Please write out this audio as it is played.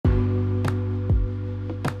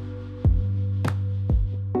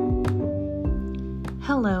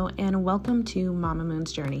Hello and welcome to Mama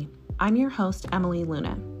Moon's Journey. I'm your host, Emily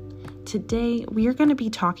Luna. Today, we are going to be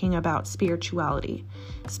talking about spirituality.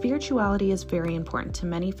 Spirituality is very important to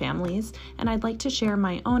many families, and I'd like to share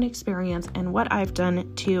my own experience and what I've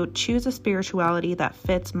done to choose a spirituality that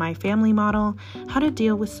fits my family model, how to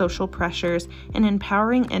deal with social pressures, and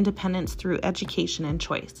empowering independence through education and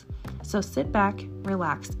choice. So sit back,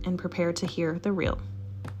 relax, and prepare to hear the real.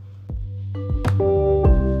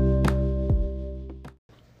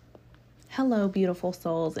 Hello, beautiful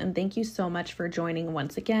souls, and thank you so much for joining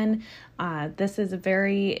once again. This is a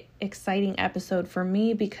very exciting episode for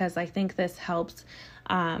me because I think this helps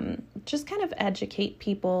just kind of educate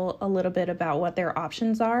people a little bit about what their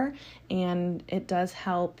options are, and it does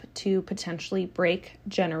help to potentially break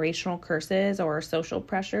generational curses or social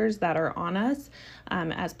pressures that are on us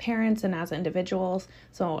as parents and as individuals.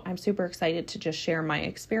 So I'm super excited to just share my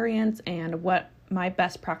experience and what my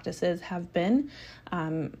best practices have been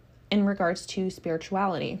in regards to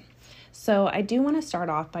spirituality. So I do want to start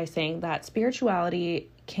off by saying that spirituality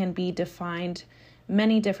can be defined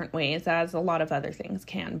many different ways, as a lot of other things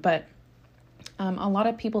can. But a lot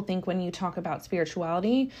of people think when you talk about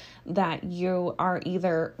spirituality that you are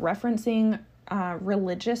either referencing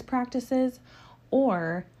religious practices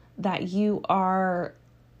or that you are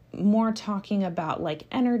more talking about like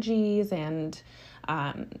energies and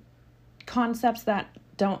concepts that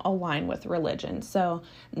don't align with religion. So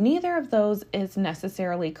neither of those is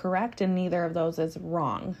necessarily correct and neither of those is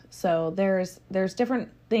wrong. So there's different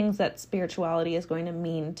things that spirituality is going to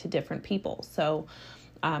mean to different people. So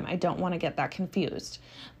I don't want to get that confused.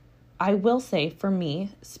 I will say for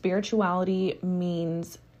me, spirituality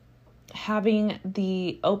means having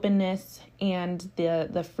the openness and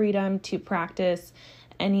the freedom to practice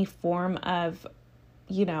any form of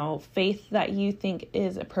faith that you think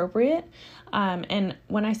is appropriate. And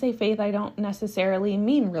when I say faith, I don't necessarily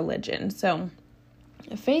mean religion. So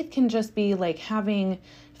faith can just be like having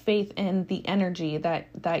faith in the energy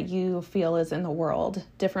that you feel is in the world,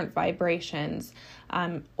 different vibrations.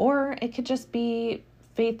 Or it could just be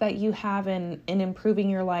faith that you have in improving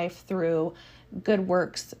your life through good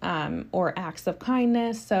works or acts of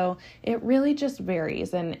kindness. So it really just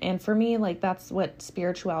varies. And for me, like that's what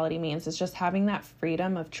spirituality means. It's just having that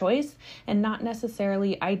freedom of choice and not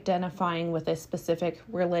necessarily identifying with a specific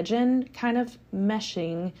religion, kind of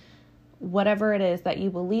meshing whatever it is that you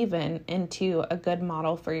believe in into a good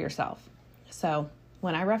model for yourself. So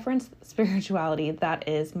when I reference spirituality, that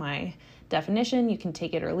is my definition. You can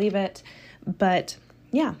take it or leave it. But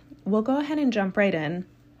yeah, we'll go ahead and jump right in.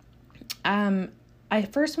 I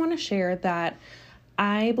first want to share that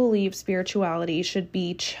I believe spirituality should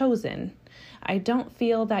be chosen. I don't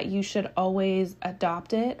feel that you should always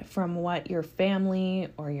adopt it from what your family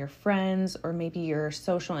or your friends or maybe your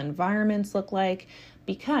social environments look like,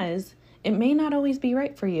 because it may not always be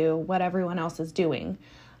right for you what everyone else is doing.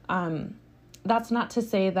 That's not to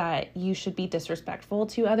say that you should be disrespectful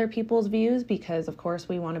to other people's views, because of course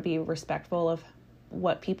we want to be respectful of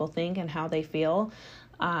what people think and how they feel.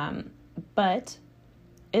 But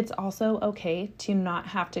it's also okay to not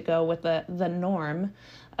have to go with the norm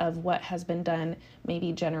of what has been done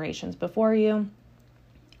maybe generations before you,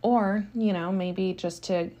 or, maybe just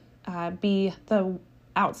to be the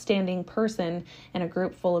outstanding person in a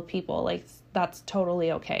group full of people. Like that's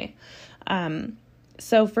totally okay.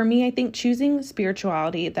 So for me, I think choosing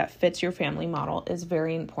spirituality that fits your family model is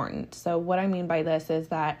very important. So what I mean by this is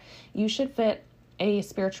that you should fit a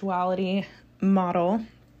spirituality model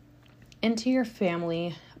into your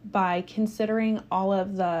family by considering all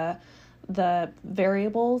of the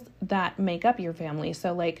variables that make up your family.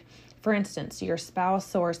 So like, for instance, your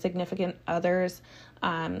spouse or significant others,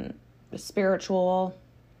 spiritual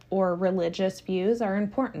or religious views are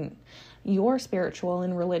important. Your spiritual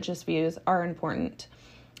and religious views are important.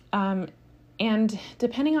 And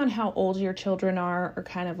depending on how old your children are, or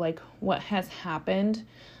kind of like what has happened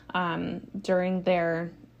during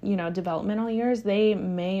their developmental years, they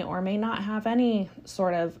may or may not have any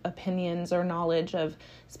sort of opinions or knowledge of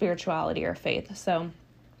spirituality or faith. So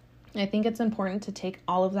I think it's important to take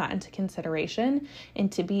all of that into consideration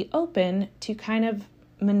and to be open to kind of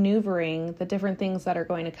maneuvering the different things that are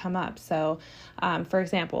going to come up. So, for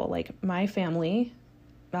example, like my family,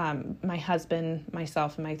 my husband,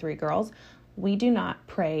 myself, and my 3 girls, we do not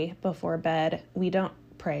pray before bed. We don't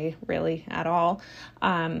pray really at all.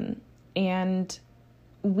 And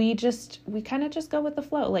we kind of just go with the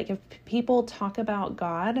flow. Like if people talk about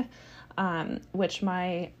God, which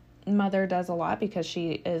my mother does a lot because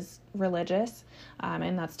she is religious,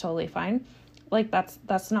 and that's totally fine. Like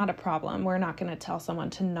that's not a problem. We're not going to tell someone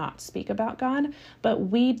to not speak about God, but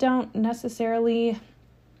we don't necessarily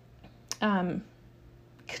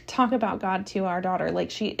talk about God to our daughter.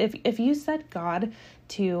 Like if you said God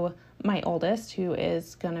to my oldest, who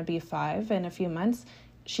is going to be 5 in a few months,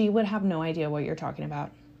 she would have no idea what you're talking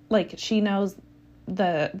about. Like, she knows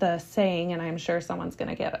the saying, and I'm sure someone's going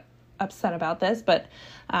to get upset about this, but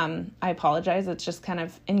I apologize. It's just kind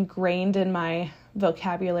of ingrained in my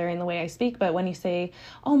vocabulary and the way I speak. But when you say,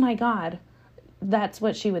 oh my God, that's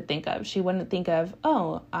what she would think of. She wouldn't think of,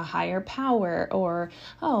 oh, a higher power, or,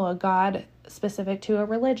 oh, a God specific to a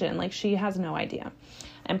religion. Like, she has no idea.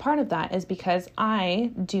 And part of that is because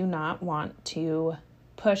I do not want to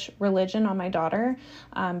push religion on my daughter,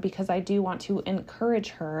 because I do want to encourage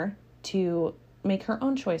her to make her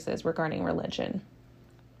own choices regarding religion.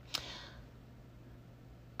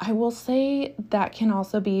 I will say that can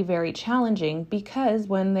also be very challenging, because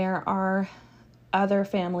when there are other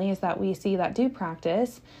families that we see that do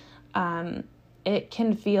practice, it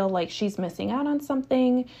can feel like she's missing out on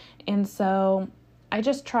something. And so I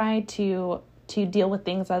just try to deal with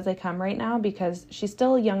things as they come right now, because she's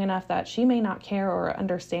still young enough that she may not care or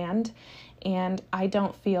understand. And I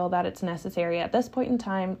don't feel that it's necessary at this point in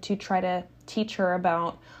time to try to teach her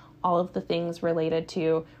about all of the things related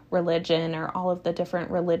to religion or all of the different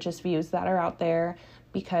religious views that are out there,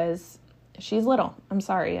 because she's little. I'm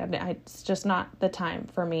sorry. It's just not the time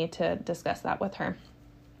for me to discuss that with her.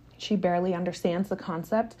 She barely understands the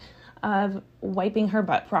concept of wiping her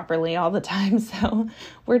butt properly all the time. So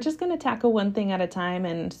we're just going to tackle one thing at a time.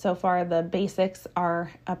 And so far, the basics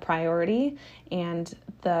are a priority, and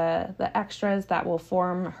the extras that will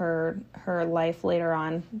form her life later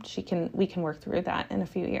on, we can work through that in a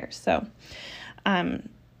few years. So,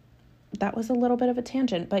 that was a little bit of a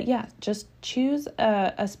tangent, but yeah, just choose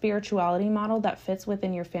a spirituality model that fits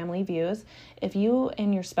within your family views. If you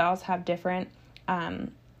and your spouse have different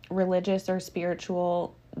religious or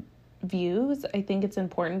spiritual views, I think it's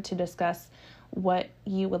important to discuss what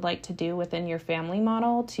you would like to do within your family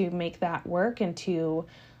model to make that work, and to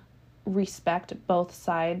respect both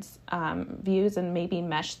sides' views and maybe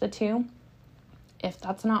mesh the two. If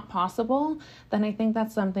that's not possible, then I think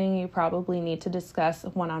that's something you probably need to discuss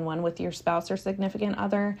one-on-one with your spouse or significant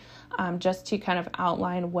other, just to kind of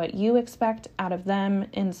outline what you expect out of them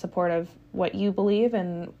in support of what you believe,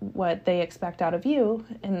 and what they expect out of you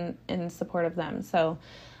in support of them. So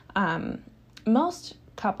most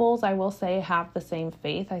couples, I will say, have the same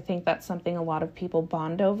faith. I think that's something a lot of people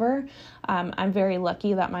bond over. I'm very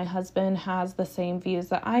lucky that my husband has the same views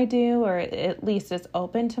that I do, or at least is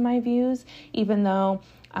open to my views, even though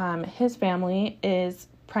his family is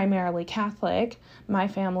primarily Catholic. My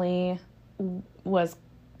family was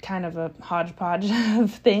kind of a hodgepodge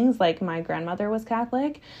of things. Like, my grandmother was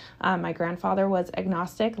Catholic, my grandfather was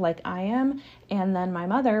agnostic like I am, and then my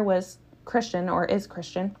mother was Christian, or is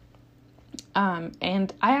Christian.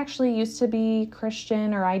 And I actually used to be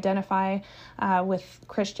Christian or identify with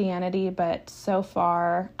Christianity, but so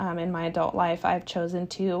far in my adult life, I've chosen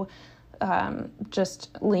to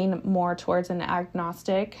just lean more towards an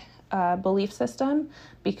agnostic belief system,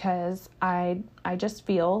 because I just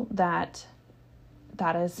feel that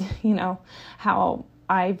is, how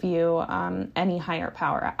I view any higher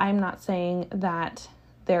power. I'm not saying that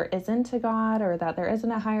there isn't a God or that there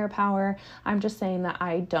isn't a higher power. I'm just saying that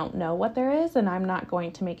I don't know what there is, and I'm not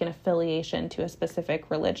going to make an affiliation to a specific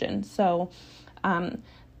religion. So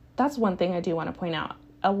that's one thing I do want to point out.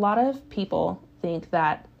 A lot of people think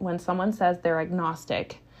that when someone says they're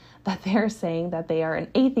agnostic, that they're saying that they are an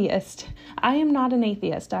atheist. I am not an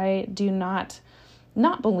atheist. I do not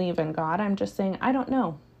believe in God. I'm just saying I don't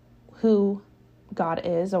know who God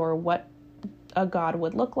is, or what a God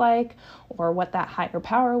would look like, or what that higher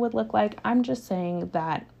power would look like. I'm just saying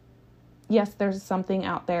that, yes, there's something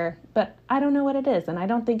out there, but I don't know what it is, and I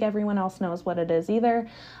don't think everyone else knows what it is either.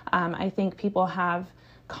 I think people have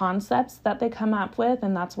concepts that they come up with,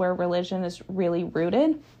 and that's where religion is really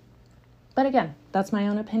rooted. But again, that's my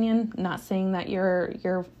own opinion, not saying that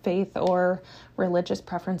your faith or religious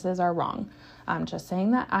preferences are wrong. I'm just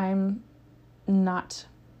saying that I'm not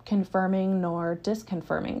confirming nor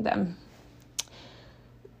disconfirming them.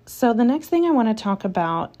 So the next thing I want to talk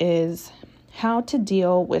about is how to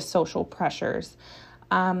deal with social pressures.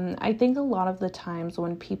 I think a lot of the times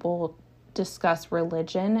when people discuss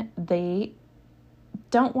religion, they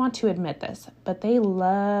don't want to admit this, but they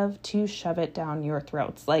love to shove it down your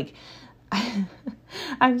throats. Like,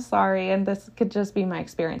 I'm sorry, and this could just be my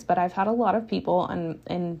experience, but I've had a lot of people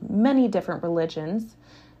in many different religions,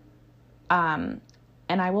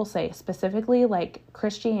 and I will say specifically, like,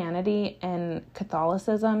 Christianity and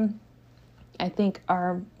Catholicism, I think,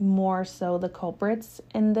 are more so the culprits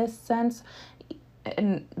in this sense.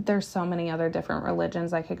 and there's so many other different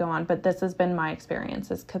religions I could go on, but this has been my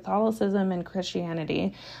experience, is Catholicism and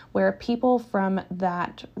Christianity, where people from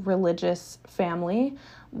that religious family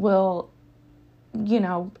will,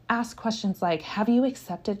 ask questions like, have you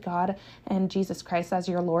accepted God and Jesus Christ as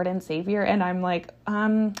your Lord and Savior? And I'm like,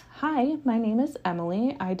 hi, my name is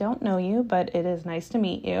Emily. I don't know you, but it is nice to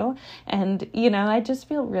meet you. And, I just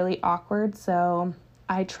feel really awkward. So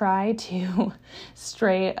I try to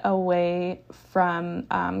stray away from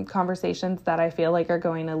conversations that I feel like are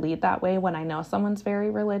going to lead that way when I know someone's very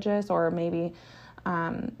religious, or maybe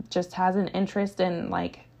just has an interest in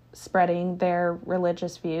spreading their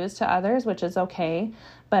religious views to others, which is okay.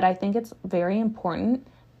 But I think it's very important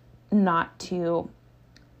not to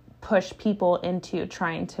push people into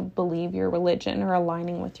trying to believe your religion or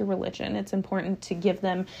aligning with your religion. It's important to give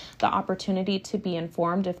them the opportunity to be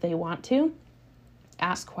informed if they want to,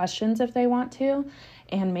 ask questions if they want to,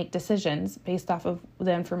 and make decisions based off of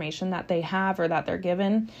the information that they have or that they're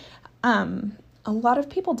given. A lot of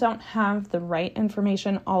people don't have the right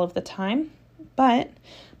information all of the time, but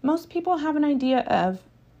most people have an idea of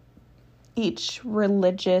each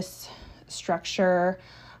religious structure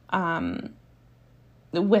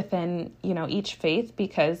within, each faith,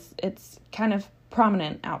 because it's kind of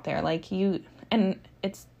prominent out there. And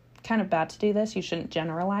it's kind of bad to do this. You shouldn't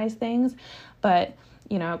generalize things, but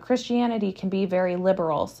Christianity can be very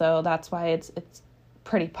liberal, so that's why it's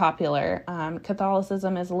pretty popular.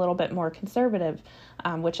 Catholicism is a little bit more conservative,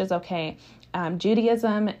 which is okay.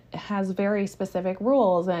 Judaism has very specific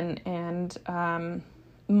rules and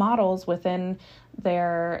models within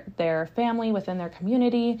their family, within their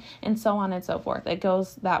community, and so on and so forth. It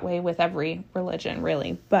goes that way with every religion,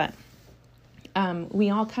 really. But we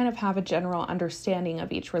all kind of have a general understanding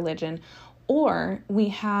of each religion, or we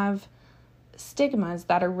have stigmas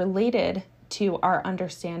that are related to our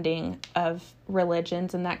understanding of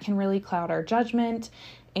religions, and that can really cloud our judgment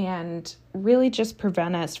and really just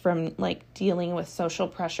prevent us from dealing with social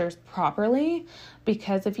pressures properly.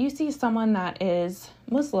 Because if you see someone that is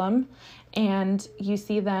Muslim and you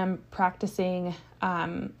see them practicing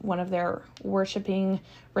one of their worshiping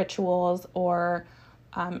rituals or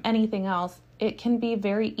anything else, it can be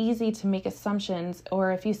very easy to make assumptions.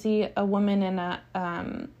 Or if you see a woman in a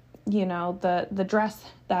the dress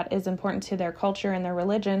that is important to their culture and their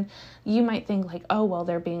religion, you might think oh, well,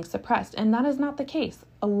 they're being suppressed. And that is not the case.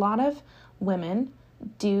 A lot of women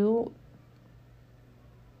do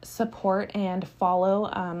support and follow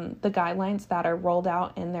the guidelines that are rolled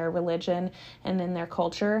out in their religion and in their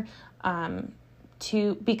culture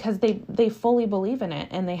because they fully believe in it,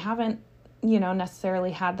 and they haven't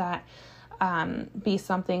necessarily had that be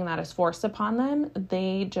something that is forced upon them.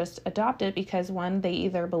 They just adopt it because, one, they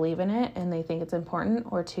either believe in it and they think it's important,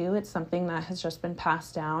 or two, it's something that has just been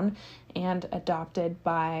passed down and adopted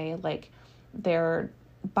by their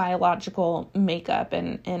biological makeup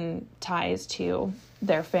and ties to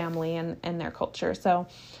their family and their culture. So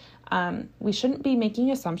we shouldn't be making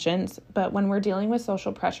assumptions, but when we're dealing with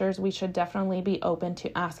social pressures, we should definitely be open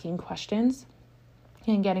to asking questions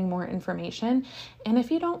and getting more information. And if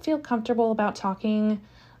you don't feel comfortable about talking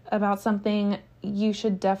about something, you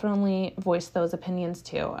should definitely voice those opinions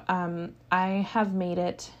too. I have made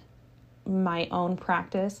it my own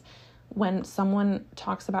practice when someone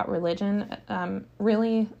talks about religion.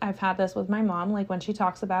 Really, I've had this with my mom. When she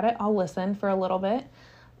talks about it, I'll listen for a little bit,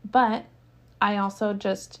 but I also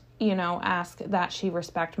just ask that she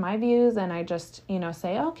respect my views, and I just,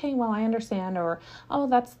 say, okay, well, I understand, or, oh,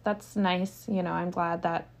 that's nice. I'm glad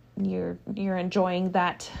that you're enjoying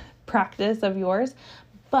that practice of yours,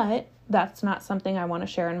 but that's not something I want to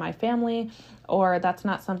share in my family, or that's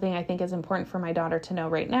not something I think is important for my daughter to know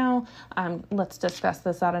right now. Let's discuss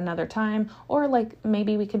this at another time. Or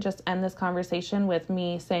maybe we could just end this conversation with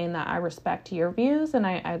me saying that I respect your views and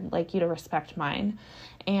I'd like you to respect mine,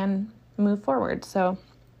 and move forward. So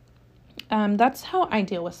that's how I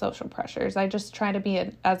deal with social pressures. I just try to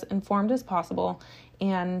be as informed as possible,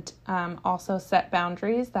 and also set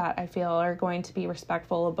boundaries that I feel are going to be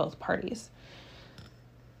respectful of both parties.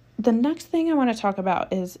 The next thing I want to talk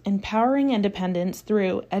about is empowering independence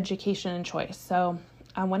through education and choice. So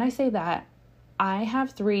when I say that, I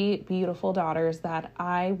have 3 beautiful daughters that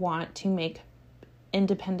I want to make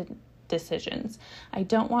independent decisions. I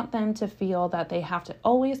don't want them to feel that they have to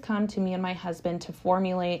always come to me and my husband to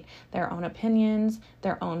formulate their own opinions,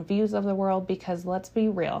 their own views of the world, because let's be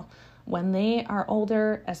real, when they are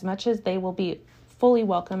older, as much as they will be fully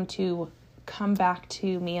welcome to come back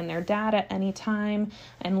to me and their dad at any time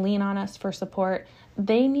and lean on us for support,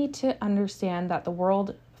 they need to understand that the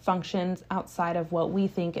world functions outside of what we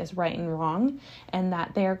think is right and wrong, and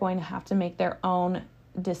that they're going to have to make their own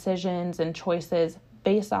decisions and choices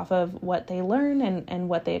based off of what they learn and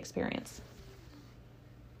what they experience.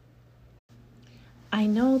 I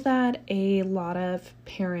know that a lot of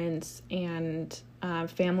parents and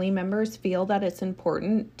family members feel that it's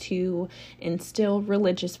important to instill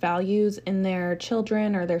religious values in their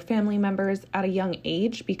children or their family members at a young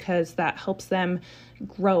age, because that helps them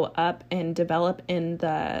grow up and develop in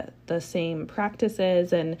the same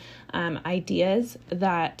practices and ideas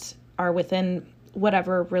that are within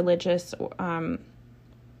whatever religious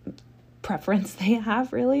preference they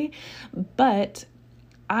have, really. But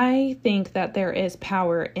I think that there is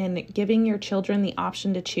power in giving your children the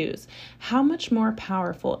option to choose. How much more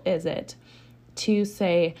powerful is it to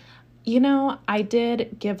say, I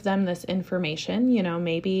did give them this information,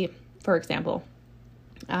 maybe, for example,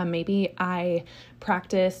 maybe I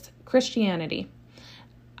practiced Christianity.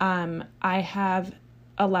 I have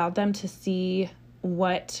allowed them to see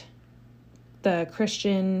what the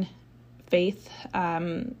Christian faith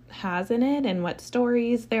has in it and what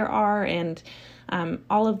stories there are, and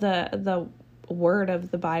all of the word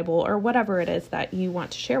of the Bible or whatever it is that you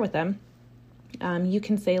want to share with them. You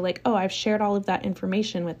can say like, oh, I've shared all of that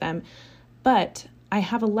information with them, but I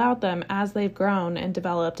have allowed them, as they've grown and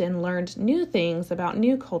developed and learned new things about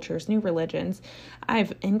new cultures, new religions,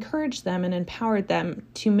 I've encouraged them and empowered them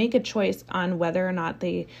to make a choice on whether or not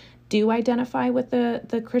they do identify with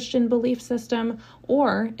the Christian belief system,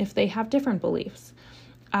 or if they have different beliefs.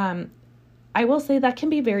 I will say that can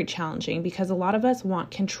be very challenging, because a lot of us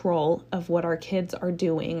want control of what our kids are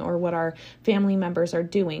doing or what our family members are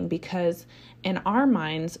doing, because in our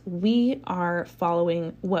minds, we are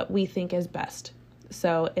following what we think is best.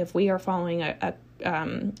 So if we are following a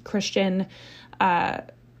Christian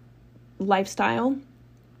lifestyle,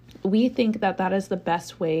 we think that that is the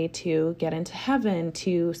best way to get into heaven,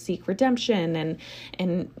 to seek redemption,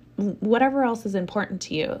 and whatever else is important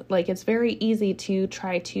to you. Like, it's very easy to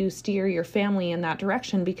try to steer your family in that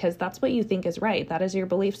direction because that's what you think is right. That is your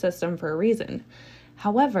belief system for a reason.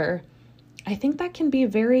 However, I think that can be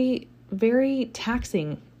very, very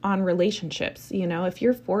taxing on relationships. If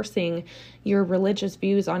you're forcing your religious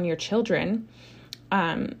views on your children,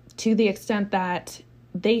 to the extent that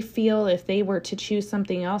they feel if they were to choose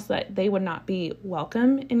something else that they would not be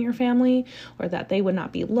welcome in your family, or that they would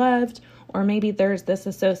not be loved, or maybe there's this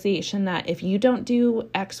association that if you don't do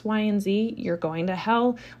X, Y, and Z, you're going to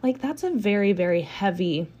hell. Like, that's a very, very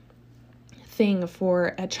heavy thing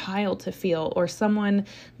for a child to feel, or someone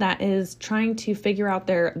that is trying to figure out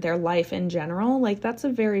their life in general. Like, that's a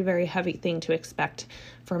very, very heavy thing to expect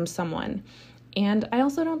from someone. And I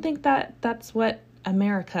also don't think that that's what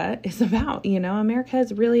America is about. America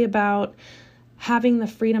is really about having the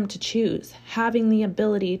freedom to choose, having the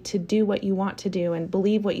ability to do what you want to do and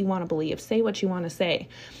believe what you want to believe, say what you want to say.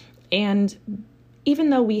 And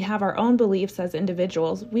even though we have our own beliefs as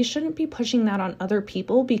individuals, we shouldn't be pushing that on other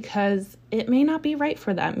people because it may not be right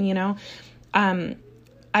for them.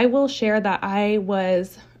 I will share that I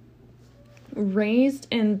was raised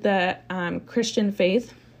in the Christian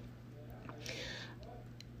faith.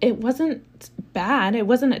 It wasn't bad. It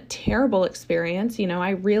wasn't a terrible experience. I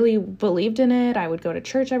really believed in it. I would go to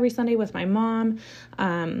church every Sunday with my mom.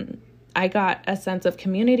 I got a sense of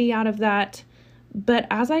community out of that. But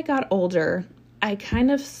as I got older, I kind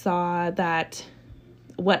of saw that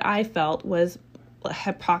what I felt was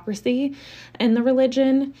hypocrisy in the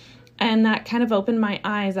religion. And that kind of opened my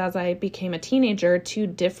eyes as I became a teenager to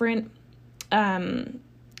different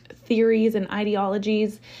theories and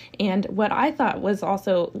ideologies, and what I thought was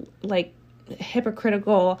also like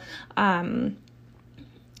hypocritical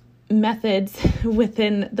methods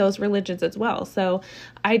within those religions as well. So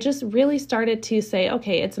I just really started to say,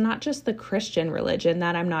 okay, it's not just the Christian religion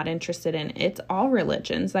that I'm not interested in. It's all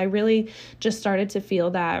religions. I really just started to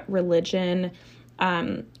feel that religion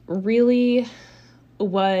really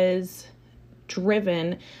was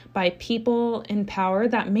driven by people in power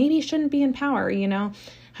that maybe shouldn't be in power.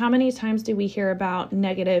 How many times do we hear about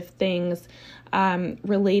negative things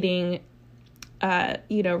relating,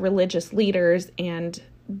 religious leaders and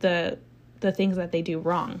the things that they do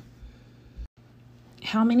wrong?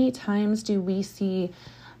 How many times do we see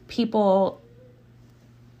people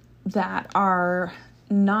that are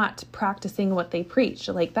not practicing what they preach?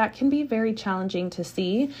 Like, that can be very challenging to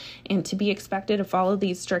see and to be expected to follow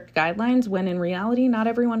these strict guidelines when in reality, not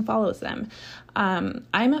everyone follows them. I'm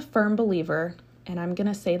a firm believer, and I'm going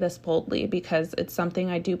to say this boldly because it's something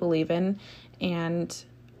I do believe in, and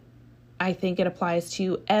I think it applies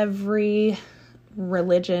to every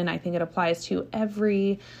religion. I think it applies to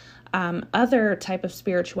every Other type of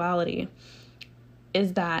spirituality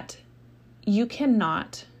is that you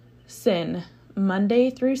cannot sin Monday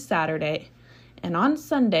through Saturday, and on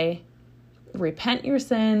Sunday repent your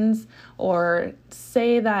sins or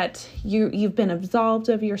say that you've been absolved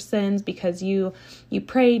of your sins because you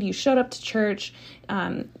prayed, you showed up to church,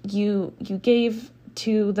 you gave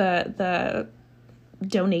to the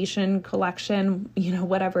donation collection,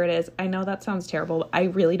 whatever it is. I know that sounds terrible, but I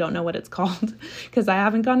really don't know what it's called because I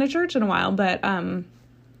haven't gone to church in a while, but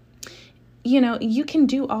you can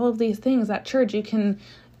do all of these things at church. You can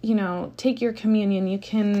take your communion, you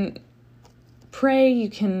can pray, you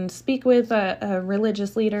can speak with a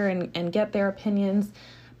religious leader and get their opinions,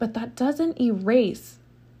 but that doesn't erase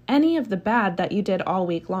any of the bad that you did all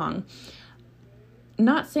week long.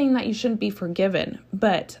 Not saying that you shouldn't be forgiven,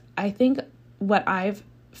 but I think what I've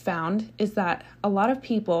found is that a lot of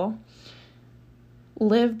people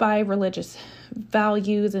live by religious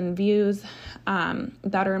values and views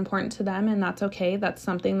that are important to them, and that's okay. That's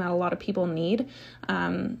something that a lot of people need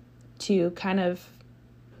to kind of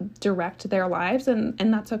direct their lives,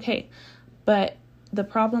 and that's okay. But the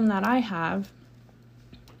problem that I have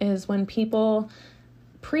is when people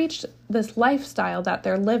preach this lifestyle that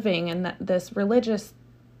they're living and that this religious,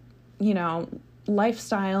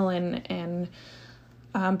 lifestyle and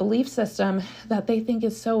belief system that they think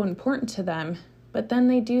is so important to them, but then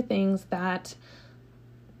they do things that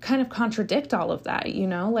kind of contradict all of that,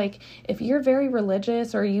 like if you're very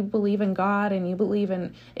religious or you believe in God and you believe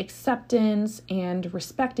in acceptance and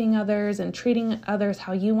respecting others and treating others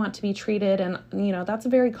how you want to be treated, and that's a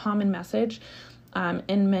very common message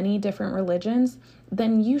in many different religions,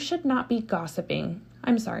 then you should not be gossiping.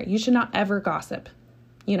 I'm sorry, you should not ever gossip.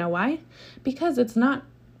 You know why? Because it's not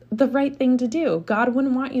the right thing to do. God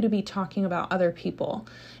wouldn't want you to be talking about other people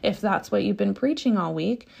if that's what you've been preaching all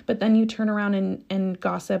week, but then you turn around and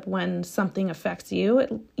gossip when something affects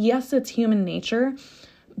you. Yes, it's human nature,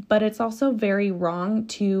 but it's also very wrong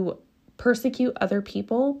to persecute other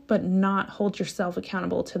people, but not hold yourself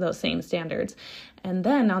accountable to those same standards. And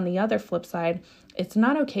then on the other flip side, it's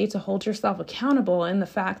not okay to hold yourself accountable in the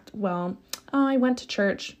fact, I went to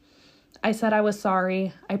church, I said I was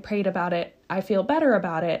sorry, I prayed about it, I feel better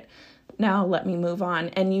about it, now let me move on.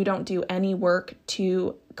 And you don't do any work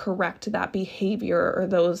to correct that behavior or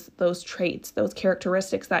those traits, those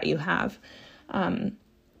characteristics that you have.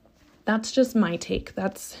 That's just my take.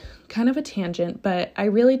 That's kind of a tangent, but I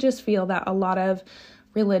really just feel that a lot of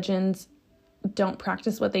religions don't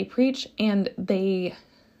practice what they preach, and they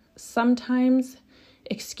sometimes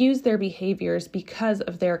excuse their behaviors because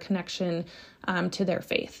of their connection to their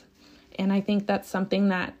faith. And I think that's something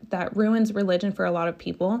that ruins religion for a lot of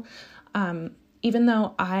people. Even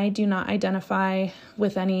though I do not identify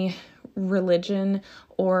with any religion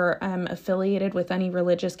or am affiliated with any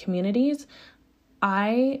religious communities,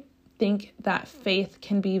 I think that faith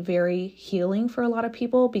can be very healing for a lot of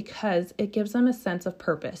people because it gives them a sense of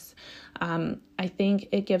purpose. I think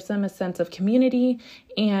it gives them a sense of community,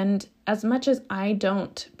 and as much as I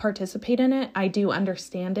don't participate in it, I do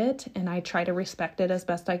understand it, and I try to respect it as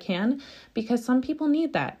best I can, because some people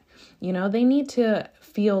need that. They need to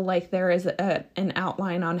feel like there is an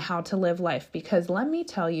outline on how to live life, because let me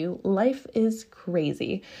tell you, life is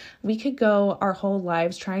crazy. We could go our whole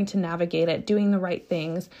lives trying to navigate it, doing the right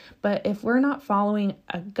things, but if we're not following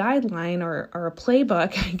a guideline or a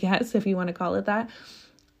playbook, I guess, if you want to call it that,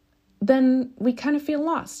 then we kind of feel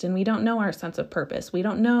lost and we don't know our sense of purpose. We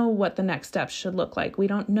don't know what the next steps should look like. We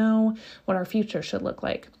don't know what our future should look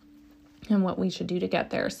like and what we should do to get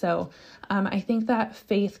there. So I think that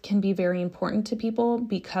faith can be very important to people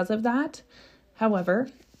because of that. However,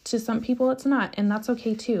 to some people it's not, and that's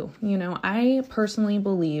okay too. I personally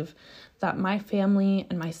believe that my family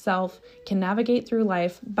and myself can navigate through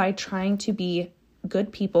life by trying to be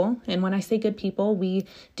good people. And when I say good people, we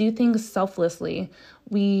do things selflessly.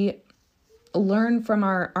 We learn from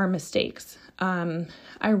our mistakes.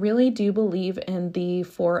 I really do believe in the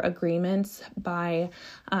 4 Agreements by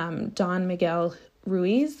Don Miguel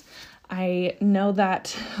Ruiz. I know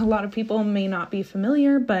that a lot of people may not be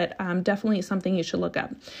familiar, but definitely something you should look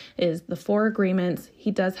up is the 4 Agreements.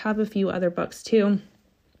 He does have a few other books too.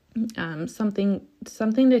 Something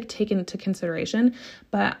to take into consideration.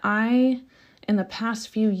 But I, in the past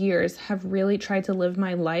few years, have really tried to live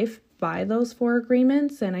my life by those 4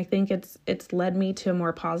 agreements, and I think it's led me to a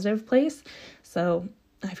more positive place. So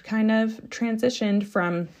I've kind of transitioned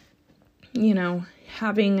from,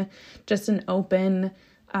 having just an open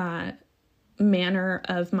manner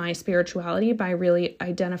of my spirituality by really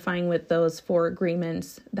identifying with those 4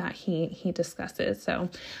 agreements that he discusses. So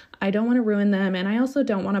I don't want to ruin them, and I also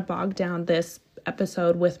don't want to bog down this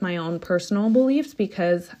episode with my own personal beliefs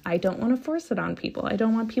because I don't want to force it on people. I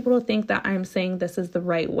don't want people to think that I'm saying this is the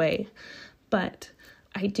right way. But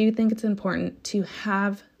I do think it's important to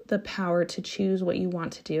have the power to choose what you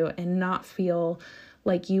want to do and not feel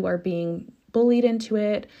like you are being bullied into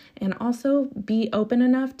it, and also be open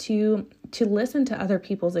enough to listen to other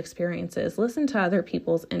people's experiences, listen to other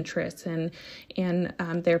people's interests and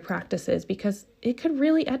their practices, because it could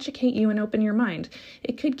really educate you and open your mind.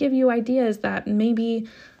 It could give you ideas that maybe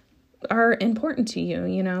are important to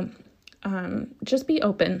you, just be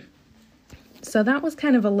open. So that was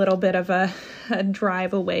kind of a little bit of a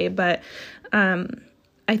drive away, but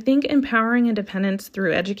I think empowering independence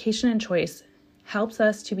through education and choice helps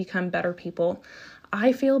us to become better people.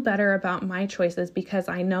 I feel better about my choices because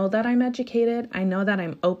I know that I'm educated. I know that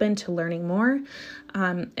I'm open to learning more.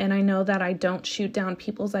 And I know that I don't shoot down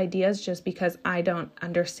people's ideas just because I don't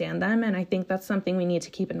understand them. And I think that's something we need to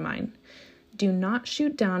keep in mind. Do not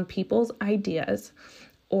shoot down people's ideas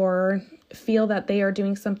or feel that they are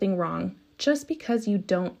doing something wrong just because you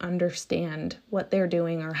don't understand what they're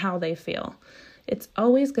doing or how they feel. It's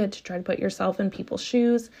always good to try to put yourself in people's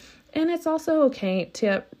shoes. And it's also okay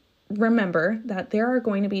to remember that there are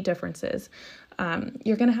going to be differences.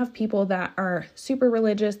 You're going to have people that are super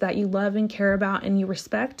religious that you love and care about and you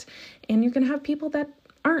respect, and you're going to have people that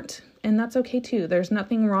aren't, and that's okay too. There's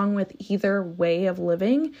nothing wrong with either way of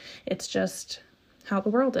living. It's just how the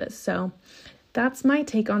world is. So that's my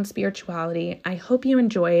take on spirituality. I hope you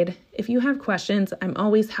enjoyed. If you have questions, I'm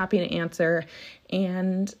always happy to answer.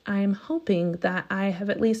 And I'm hoping that I have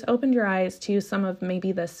at least opened your eyes to some of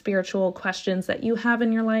maybe the spiritual questions that you have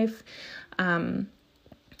in your life.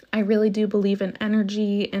 I really do believe in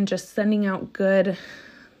energy and just sending out good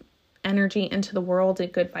energy into the world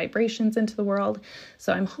and good vibrations into the world.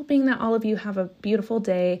 So I'm hoping that all of you have a beautiful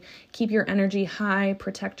day. Keep your energy high,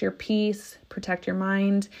 protect your peace, protect your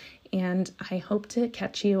mind, and I hope to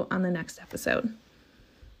catch you on the next episode.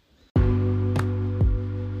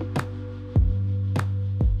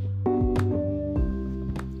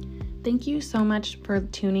 Thank you so much for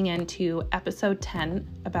tuning in to episode 10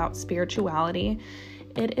 about spirituality.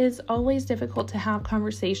 It is always difficult to have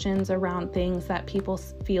conversations around things that people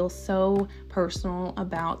feel so personal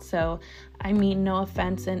about. So I mean no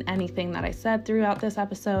offense in anything that I said throughout this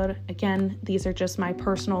episode. Again, these are just my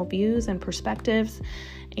personal views and perspectives.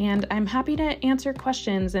 And I'm happy to answer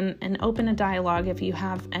questions and open a dialogue if you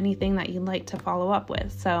have anything that you'd like to follow up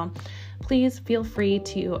with. So please feel free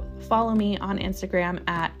to follow me on Instagram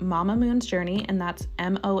at Mama Moon's Journey, and that's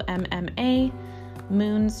MOMMA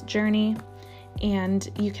Moon's Journey. And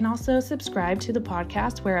you can also subscribe to the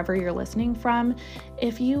podcast wherever you're listening from.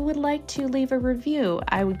 If you would like to leave a review,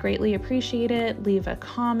 I would greatly appreciate it. Leave a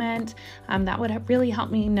comment. That would really help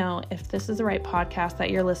me know if this is the right podcast that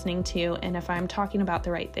you're listening to and if I'm talking about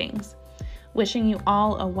the right things. Wishing you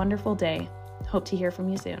all a wonderful day. Hope to hear from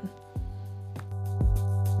you soon.